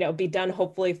 be done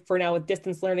hopefully for now with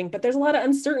distance learning, but there's a lot of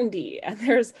uncertainty, and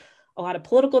there's a lot of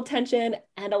political tension,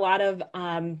 and a lot of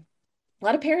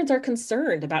parents are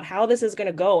concerned about how this is going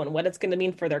to go and what it's going to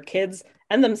mean for their kids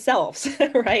and themselves,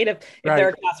 right? If there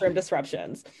are classroom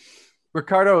disruptions.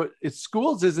 Ricardo,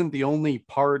 schools isn't the only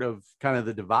part of kind of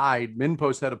the divide.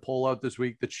 MinPost had a poll out this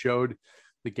week that showed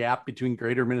the gap between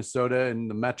greater Minnesota and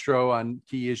the metro on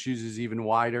key issues is even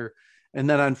wider. And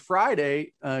then on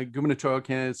Friday, gubernatorial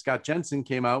candidate Scott Jensen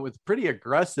came out with a pretty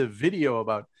aggressive video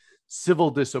about civil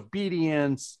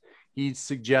disobedience. He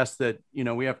suggests that,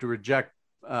 we have to reject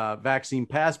vaccine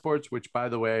passports, which, by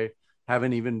the way,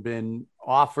 haven't even been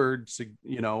offered,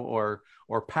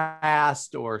 or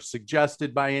passed or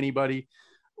suggested by anybody.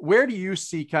 Where do you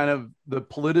see kind of the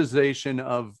politicization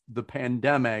of the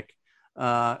pandemic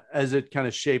as it kind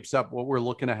of shapes up what we're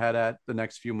looking ahead at the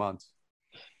next few months?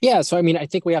 Yeah. So, I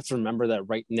think we have to remember that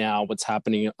right now what's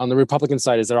happening on the Republican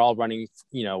side is they're all running,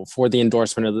 for the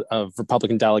endorsement of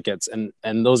Republican delegates.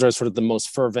 And those are sort of the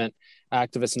most fervent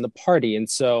activists in the party. And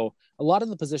so a lot of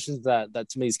the positions that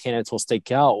some of these candidates will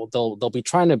stake out, they'll be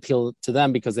trying to appeal to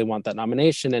them because they want that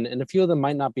nomination. And a few of them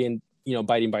might not be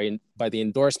biting by the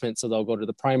endorsement. So they'll go to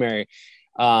the primary.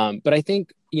 But I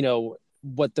think,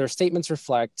 what their statements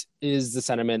reflect is the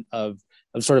sentiment of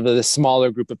sort of the smaller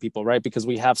group of people, right? Because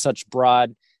we have such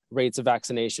broad rates of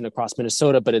vaccination across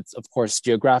Minnesota, but it's of course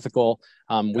geographical.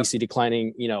 We see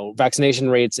declining, vaccination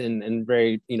rates in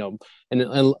very, and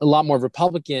a lot more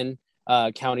Republican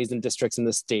counties and districts in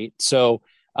the state. So,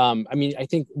 I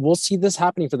think we'll see this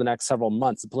happening for the next several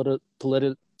months. The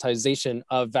politicization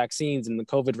of vaccines and the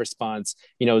COVID response,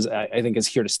 I think is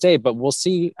here to stay, but we'll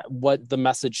see what the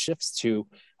message shifts to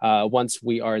once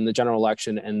we are in the general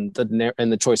election and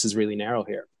the choice is really narrow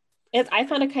here. I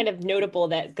found it kind of notable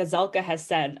that Gazelka has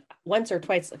said once or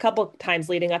twice, a couple of times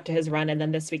leading up to his run, and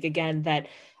then this week again, that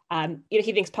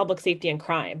he thinks public safety and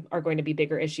crime are going to be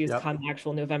bigger issues Yep. come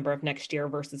actual November of next year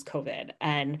versus COVID.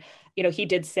 And, he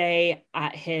did say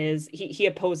at he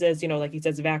opposes, like he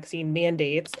says, vaccine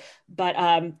mandates, but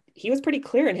he was pretty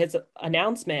clear in his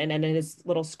announcement and in his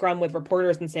little scrum with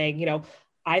reporters and saying,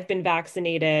 I've been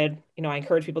vaccinated, I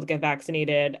encourage people to get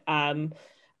vaccinated,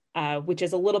 which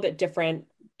is a little bit different,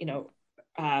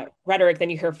 rhetoric than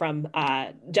you hear from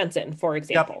Jensen, for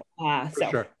example. Yep, for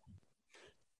sure.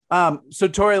 So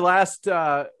Torey, last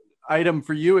item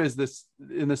for you is this: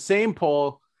 in the same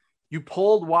poll, you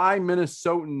polled why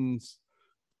Minnesotans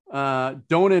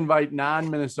don't invite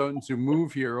non-Minnesotans who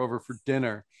move here over for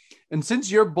dinner. And since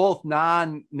you're both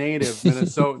non-native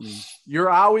Minnesotans, you're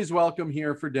always welcome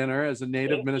here for dinner as a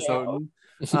native Minnesotan.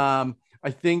 I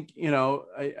think,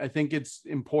 I think it's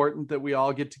important that we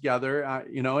all get together,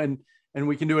 and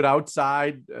we can do it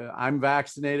outside. I'm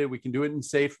vaccinated. We can do it in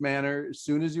safe manner as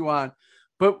soon as you want.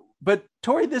 But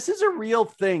Torey, this is a real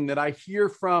thing that I hear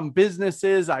from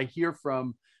businesses. I hear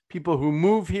from people who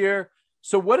move here.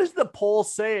 So what does the poll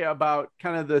say about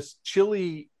kind of this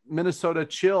chilly Minnesota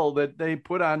chill that they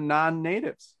put on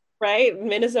non-natives? Right.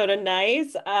 Minnesota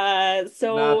nice. Not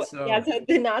so.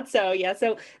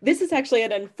 So this is actually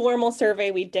an informal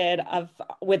survey we did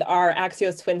with our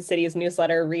Axios Twin Cities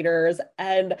newsletter readers.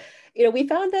 And, we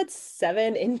found that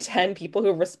 7 in 10 people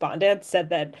who responded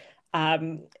said that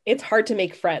it's hard to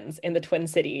make friends in the Twin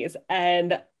Cities.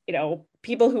 And,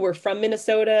 people who were from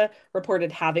Minnesota reported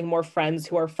having more friends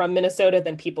who are from Minnesota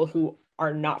than people who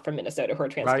are not from Minnesota who are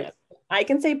transplant. Right. I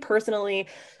can say personally,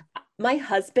 my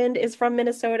husband is from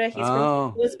Minnesota. He's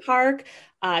from Louis Park.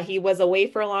 He was away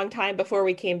for a long time before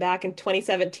we came back in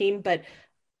 2017, but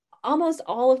almost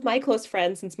all of my close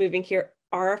friends since moving here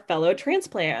are fellow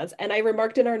transplants. And I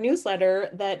remarked in our newsletter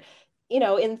that, in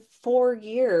almost 4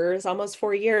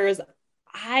 years,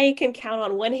 I can count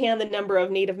on one hand the number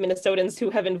of native Minnesotans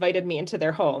who have invited me into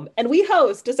their home, and we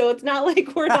host, so it's not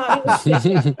like we're not.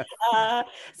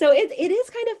 So it is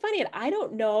kind of funny, and I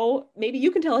don't know. Maybe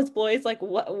you can tell us, boys, like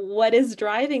what is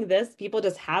driving this? People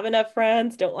just have enough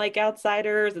friends, don't like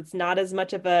outsiders. It's not as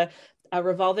much of a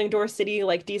revolving door city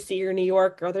like DC or New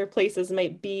York or other places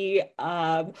might be.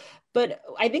 But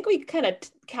I think we kind of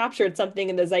captured something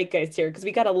in the zeitgeist here because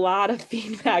we got a lot of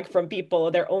feedback from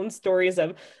people, their own stories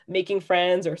of making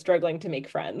friends or struggling to make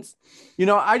friends.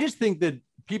 I just think that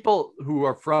people who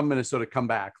are from Minnesota come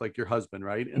back, like your husband,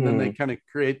 right? And then they kind of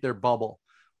create their bubble.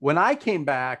 When I came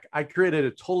back, I created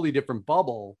a totally different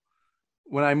bubble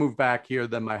when I moved back here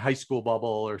than my high school bubble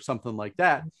or something like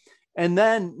that. And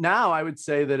then now I would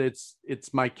say that it's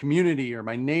my community or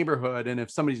my neighborhood. And if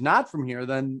somebody's not from here,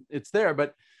 then it's there.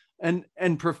 But and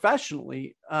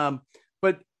professionally, it's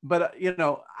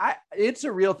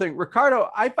a real thing.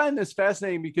 Ricardo, I find this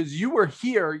fascinating because you were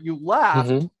here, you left,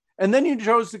 and then you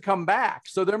chose to come back.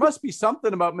 So there must be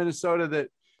something about Minnesota that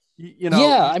you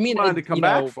wanted to come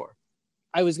back for.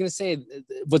 I was going to say,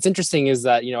 what's interesting is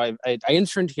that, I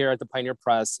interned here at the Pioneer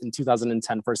Press in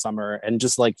 2010 for summer and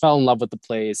just fell in love with the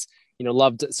place,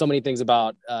 loved so many things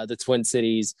about the Twin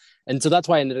Cities. And so that's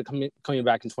why I ended up coming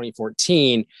back in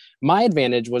 2014. My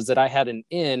advantage was that I had an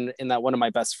in that one of my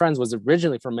best friends was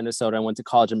originally from Minnesota and went to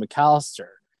college in McAllister.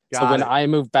 So when I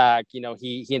moved back,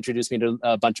 he introduced me to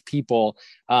a bunch of people.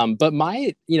 But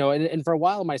my, and for a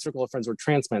while, my circle of friends were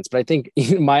transplants. But I think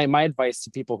my advice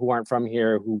to people who aren't from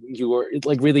here, who were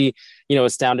really,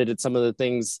 astounded at some of the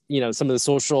things, some of the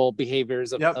social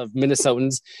behaviors of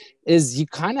Minnesotans, is you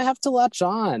kind of have to latch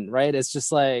on, right? It's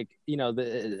just it'll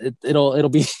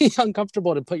be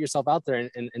uncomfortable to put yourself out there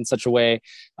in such a way.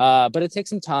 But it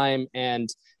takes some time,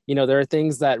 and there are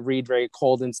things that read very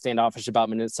cold and standoffish about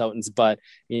Minnesotans, but,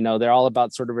 they're all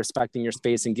about sort of respecting your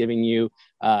space and giving you,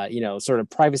 sort of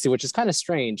privacy, which is kind of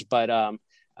strange. But, I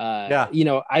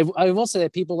will say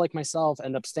that people like myself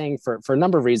end up staying for a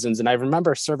number of reasons. And I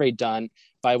remember a survey done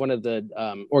by one of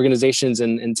the organizations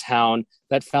in town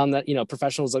that found that,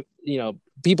 professionals,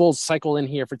 people cycle in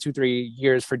here for 2-3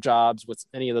 years for jobs with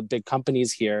any of the big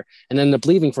companies here and end up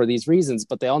leaving for these reasons,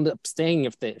 but they end up staying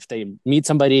if they meet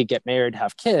somebody, get married,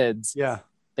 have kids. Yeah.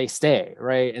 They stay,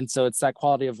 right? And so it's that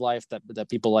quality of life that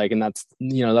people like, and that's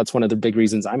one of the big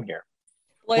reasons I'm here.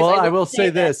 Well, I will say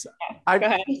this.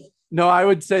 I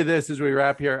would say this as we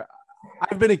wrap here.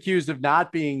 I've been accused of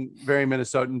not being very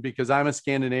Minnesotan because I'm a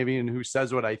Scandinavian who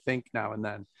says what I think now and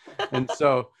then. And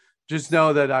so just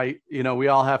know that we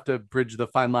all have to bridge the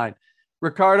fine line.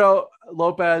 Ricardo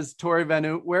Lopez, Torey Van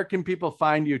Oot, where can people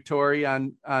find you,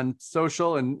 Torey, on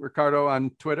social, and Ricardo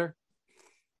on Twitter?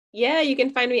 Yeah, you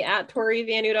can find me at Torey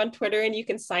Van Oot on Twitter, and you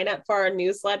can sign up for our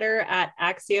newsletter at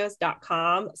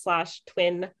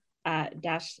axios.com/twin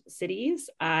cities.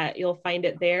 You'll find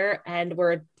it there. And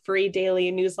we're a free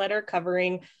daily newsletter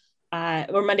covering,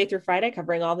 we're Monday through Friday,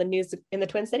 covering all the news in the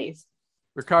Twin Cities.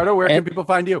 Ricardo, where can people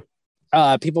find you?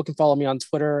 People can follow me on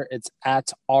Twitter. It's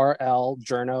at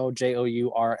RLJourno,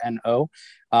 JOURNO.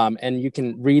 And you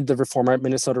can read the Reformer at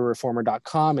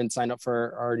minnesotareformer.com and sign up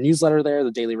for our newsletter there,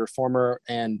 the Daily Reformer,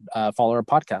 and follow our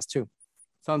podcast too.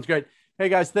 Sounds great. Hey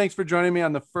guys, thanks for joining me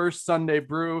on the first Sunday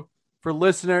Brew. For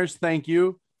listeners, thank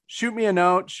you. Shoot me a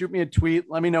note, shoot me a tweet.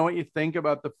 Let me know what you think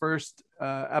about the first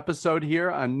episode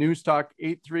here on News Talk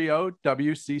 830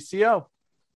 WCCO.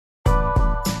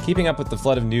 Keeping up with the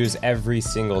flood of news every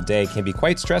single day can be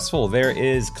quite stressful. There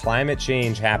is climate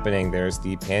change happening. There's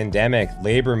the pandemic,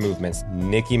 labor movements,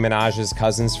 Nicki Minaj's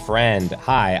cousin's friend.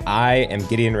 Hi, I am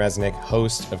Gideon Resnick,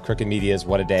 host of Crooked Media's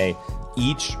What a Day.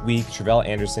 Each week, Travell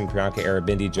Anderson, Priyanka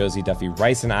Arabindi, Josie Duffy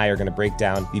Rice, and I are going to break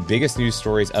down the biggest news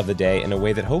stories of the day in a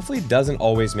way that hopefully doesn't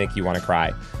always make you want to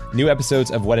cry. New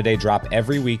episodes of What a Day drop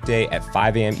every weekday at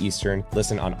 5 a.m. Eastern.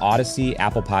 Listen on Odyssey,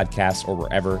 Apple Podcasts, or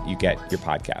wherever you get your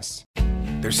podcasts.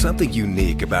 There's something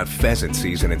unique about pheasant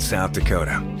season in South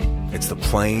Dakota. It's the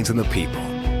plains and the people,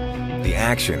 the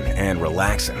action and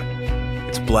relaxing.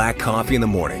 It's black coffee in the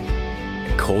morning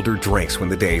and colder drinks when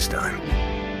the day's done.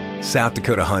 South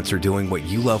Dakota hunts are doing what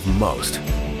you love most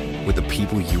with the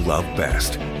people you love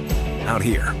best. Out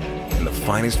here in the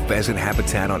finest pheasant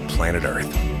habitat on planet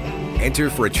Earth.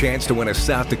 Enter for a chance to win a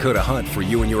South Dakota hunt for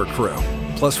you and your crew,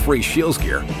 plus free Shields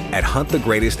gear at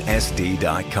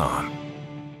huntthegreatestsd.com.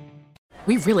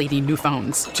 We really need new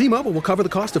phones. T-Mobile will cover the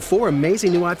cost of 4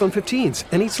 amazing new iPhone 15s,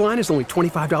 and each line is only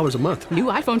 $25 a month. New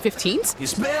iPhone 15s?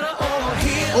 It's better over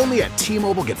here. Only at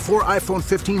T-Mobile, get 4 iPhone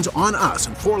 15s on us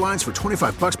and 4 lines for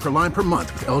 $25 per line per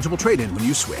month with eligible trade-in when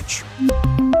you switch.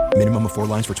 Minimum of 4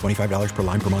 lines for $25 per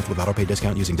line per month with autopay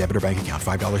discount using debit or bank account.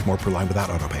 $5 more per line without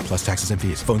autopay, plus taxes and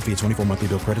fees. Phone fee at 24 monthly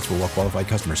bill credits for well-qualified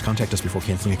customers. Contact us before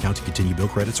canceling account to continue bill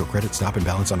credits or credit stop and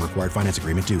balance on required finance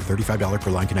agreement due. $35 per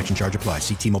line connection charge applies.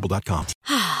 See T-Mobile.com.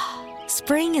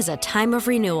 Spring is a time of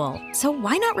renewal, so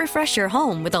why not refresh your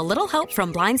home with a little help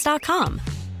from Blinds.com?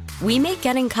 We make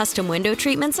getting custom window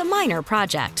treatments a minor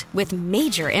project with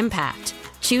major impact.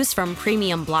 Choose from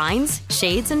premium blinds,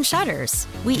 shades, and shutters.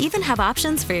 We even have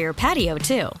options for your patio,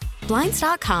 too.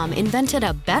 Blinds.com invented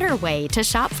a better way to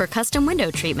shop for custom window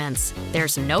treatments.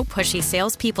 There's no pushy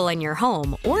salespeople in your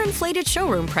home or inflated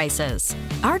showroom prices.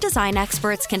 Our design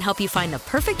experts can help you find the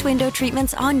perfect window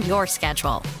treatments on your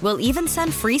schedule. We'll even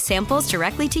send free samples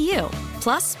directly to you.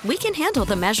 Plus, we can handle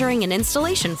the measuring and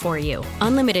installation for you.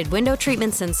 Unlimited window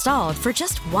treatments installed for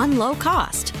just one low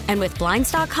cost. And with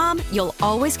Blinds.com, you'll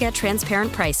always get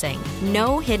transparent pricing.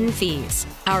 No hidden fees.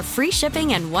 Our free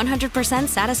shipping and 100%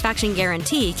 satisfaction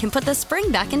guarantee can put the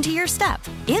spring back into your step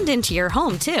and into your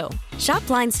home, too. Shop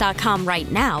Blinds.com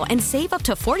right now and save up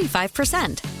to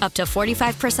 45%. Up to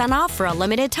 45% off for a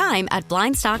limited time at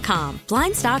Blinds.com.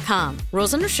 Blinds.com.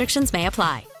 Rules and restrictions may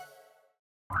apply.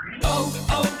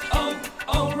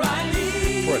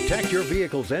 Protect your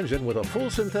vehicle's engine with a full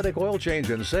synthetic oil change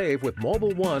and save with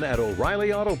Mobil 1 at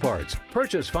O'Reilly Auto Parts.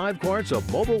 Purchase 5 quarts of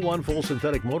Mobil 1 full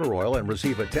synthetic motor oil and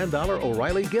receive a $10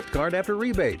 O'Reilly gift card after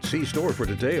rebate. See store for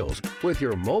details. With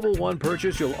your Mobil 1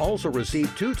 purchase, you'll also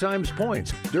receive 2 times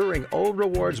points during O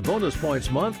Rewards Bonus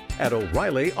Points Month at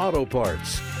O'Reilly Auto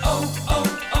Parts.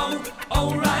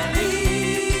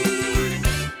 O'Reilly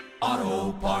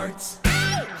Auto Parts.